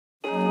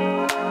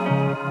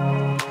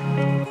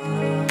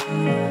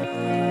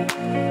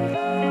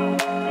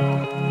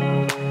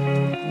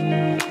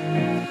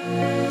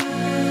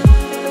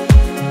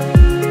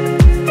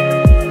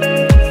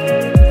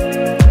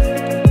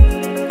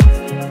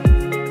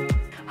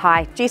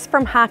Hi, Jess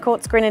from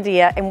Harcourt's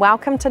Grenadier and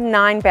welcome to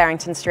 9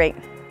 Barrington Street.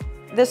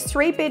 This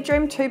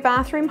 3-bedroom,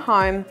 2-bathroom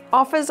home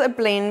offers a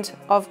blend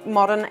of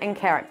modern and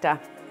character.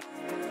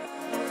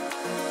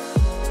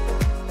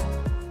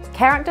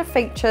 Character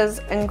features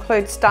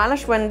include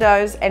stylish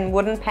windows and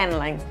wooden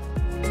panelling.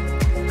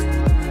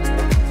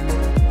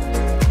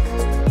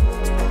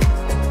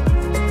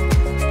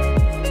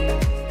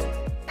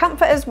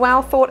 Comfort is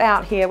well thought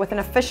out here with an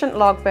efficient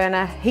log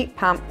burner, heat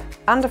pump,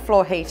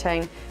 underfloor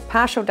heating,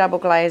 partial double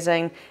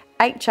glazing,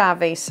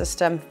 HRV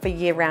system for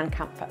year-round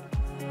comfort.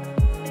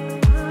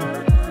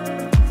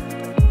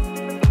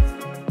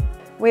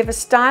 We have a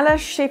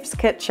stylish chef's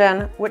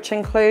kitchen which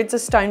includes a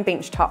stone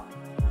bench top.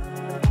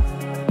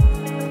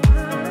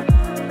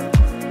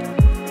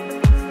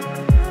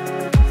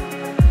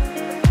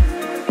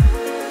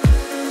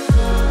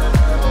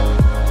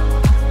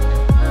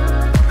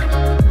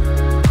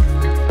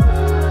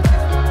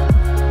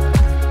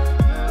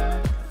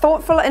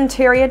 Thoughtful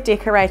interior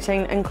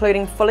decorating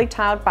including fully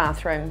tiled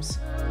bathrooms.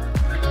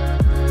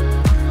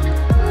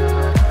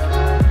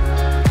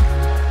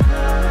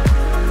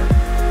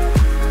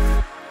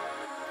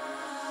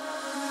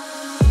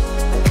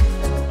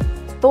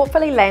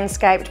 Thoughtfully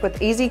landscaped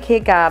with easy care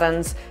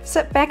gardens,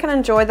 sit back and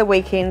enjoy the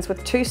weekends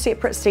with 2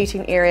 separate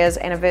seating areas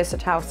and a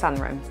versatile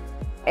sunroom.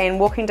 And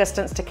walking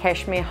distance to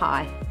Cashmere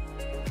High.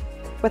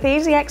 With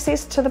easy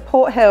access to the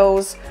Port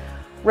Hills,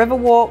 river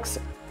walks,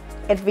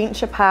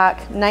 adventure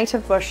park,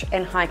 native bush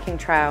and hiking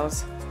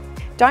trails.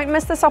 Don't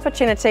miss this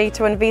opportunity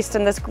to invest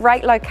in this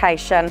great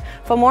location.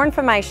 For more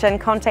information,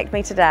 contact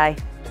me today.